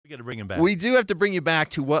got to bring him back. We do have to bring you back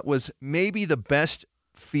to what was maybe the best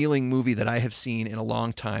feeling movie that I have seen in a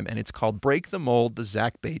long time, and it's called Break the Mold, the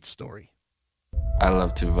Zach Bates story. I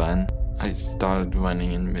love to run. I started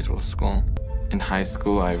running in middle school. In high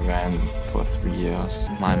school, I ran for 3 years.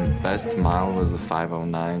 My best mile was a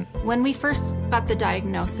 5:09. When we first got the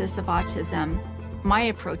diagnosis of autism, my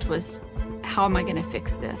approach was, how am I going to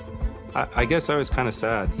fix this? I guess I was kind of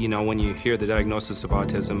sad. You know, when you hear the diagnosis of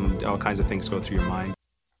autism, all kinds of things go through your mind.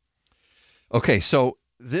 Okay, so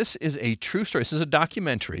this is a true story. This is a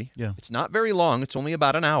documentary. Yeah. It's not very long. It's only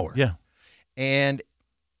about an hour. Yeah. And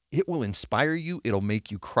it will inspire you. It'll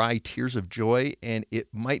make you cry tears of joy, and it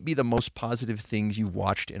might be the most positive things you've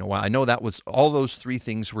watched in a while. I know that was all those three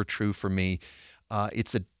things were true for me.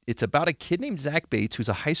 It's about a kid named Zach Bates who's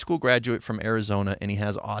a high school graduate from Arizona, and he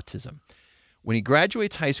has autism. When he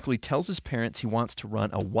graduates high school, he tells his parents he wants to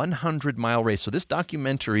run a 100-mile race. So this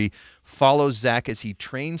documentary follows Zach as he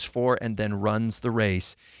trains for and then runs the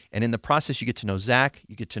race. And in the process, you get to know Zach,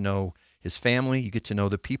 you get to know his family, you get to know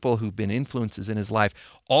the people who've been influences in his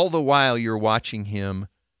life. All the while, you're watching him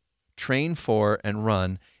train for and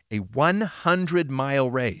run a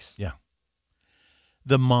 100-mile race. Yeah.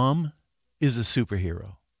 The mom is a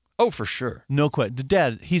superhero. Oh, for sure. No question. The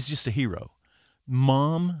dad, he's just a hero.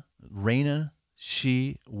 Mom, Raina,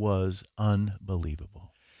 she was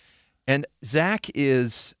unbelievable. And Zach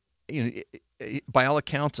is, by all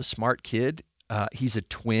accounts, a smart kid. He's a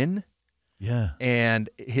twin. Yeah. And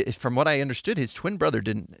from what I understood, his twin brother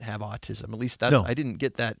didn't have autism. At least No. I didn't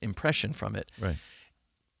get that impression from it. Right.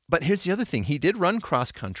 But here's the other thing. He did run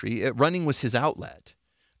cross country. Running was his outlet.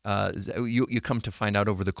 You come to find out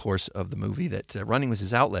over the course of the movie that running was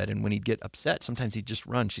his outlet. And when he'd get upset, sometimes he'd just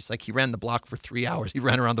run. She's like, he ran the block for 3 hours. He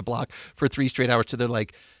ran around the block for 3 straight hours. So they're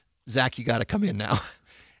like, Zach, you got to come in now.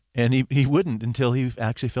 And he wouldn't until he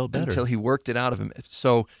actually felt better. Until he worked it out of him.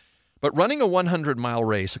 So, but running a 100-mile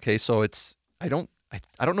race, okay, so it's, I don't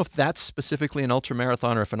know if that's specifically an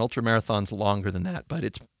ultramarathon or if an ultramarathon's longer than that, but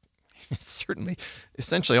it's certainly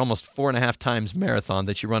essentially almost 4.5 times marathon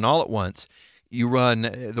that you run all at once. You run,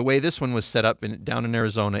 the way this one was set up down in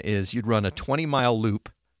Arizona is you'd run a 20-mile loop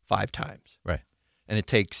 5 times. Right. And it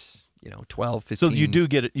takes, 12, 15. So you do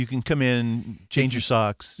get it. You can come in, change your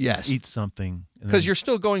socks, yes, eat something. Because you're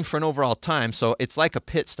still going for an overall time, so it's like a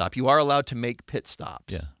pit stop. You are allowed to make pit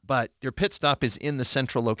stops. Yeah. But your pit stop is in the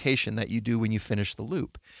central location that you do when you finish the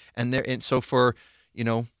loop. And so for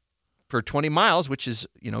 20 miles, which is,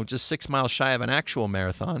 just 6 miles shy of an actual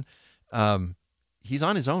marathon, he's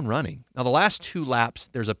on his own running. Now, the last 2 laps,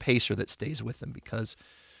 there's a pacer that stays with him because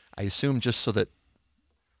I assume just so that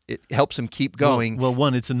it helps him keep going. Well,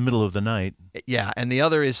 one, it's in the middle of the night. Yeah, and the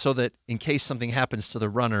other is so that in case something happens to the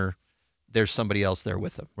runner, there's somebody else there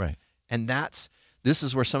with them. Right. And this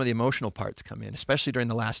is where some of the emotional parts come in, especially during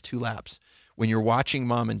the last 2 laps. When you're watching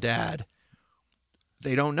mom and dad,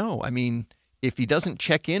 they don't know. I mean, if he doesn't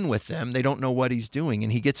check in with them, they don't know what he's doing.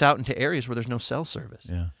 And he gets out into areas where there's no cell service.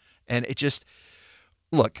 Yeah. And it just,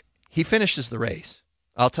 look, he finishes the race.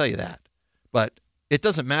 I'll tell you that. But it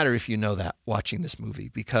doesn't matter if you know that watching this movie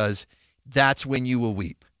because that's when you will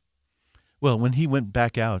weep. Well, when he went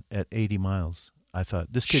back out at 80 miles, I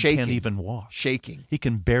thought, this kid can't even walk. Shaking. He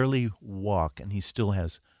can barely walk, and he still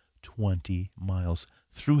has 20 miles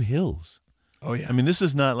through hills. Oh, yeah. I mean, this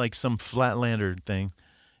is not like some flatlander thing.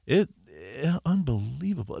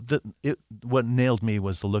 Unbelievable. What nailed me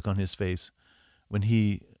was the look on his face when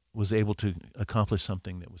he was able to accomplish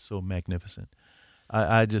something that was so magnificent.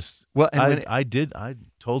 I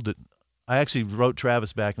told it. I actually wrote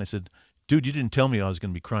Travis back, and I said, dude, you didn't tell me I was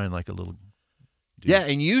going to be crying like a little dude. Yeah,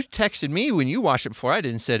 and you texted me when you watched it before I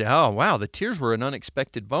did and said, oh, wow, the tears were an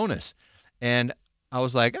unexpected bonus. And I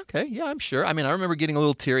was like, okay, yeah, I'm sure. I mean, I remember getting a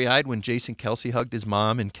little teary-eyed when Jason Kelce hugged his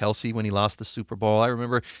mom and Kelce when he lost the Super Bowl. I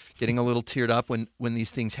remember getting a little teared up when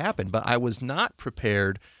these things happened. But I was not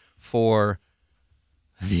prepared for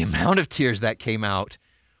the amount of tears that came out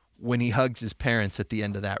when he hugs his parents at the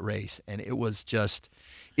end of that race. And it was just,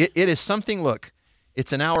 it is something, look,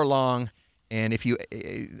 it's an hour long, and if you...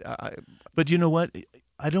 but you know what?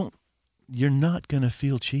 You're not going to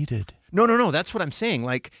feel cheated. No, that's what I'm saying.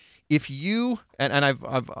 Like, if you, and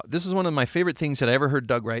this is one of my favorite things that I ever heard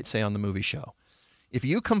Doug Wright say on the movie show. If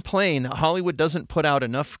you complain that Hollywood doesn't put out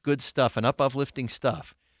enough good stuff and uplifting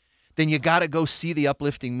stuff, then you got to go see the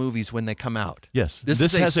uplifting movies when they come out. Yes. This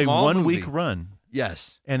has a 1-week movie. run.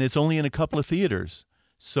 Yes. And it's only in a couple of theaters.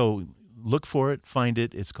 So look for it, find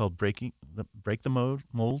it. It's called Break the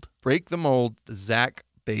Mold. Break the Mold, the Zach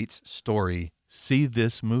Bates story. See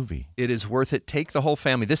this movie. It is worth it. Take the whole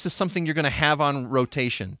family. This is something you're going to have on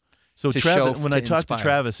rotation. So to Travis, show, when to I talked to inspire.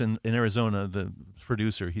 Travis in Arizona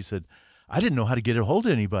producer. He said, I didn't know how to get a hold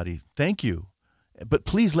of anybody. Thank you. But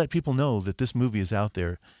please let people know that this movie is out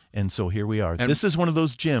there. And so here we are. And this is one of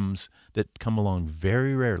those gems that come along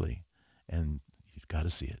very rarely, and you've got to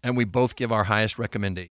see it. And we both give our highest recommendation.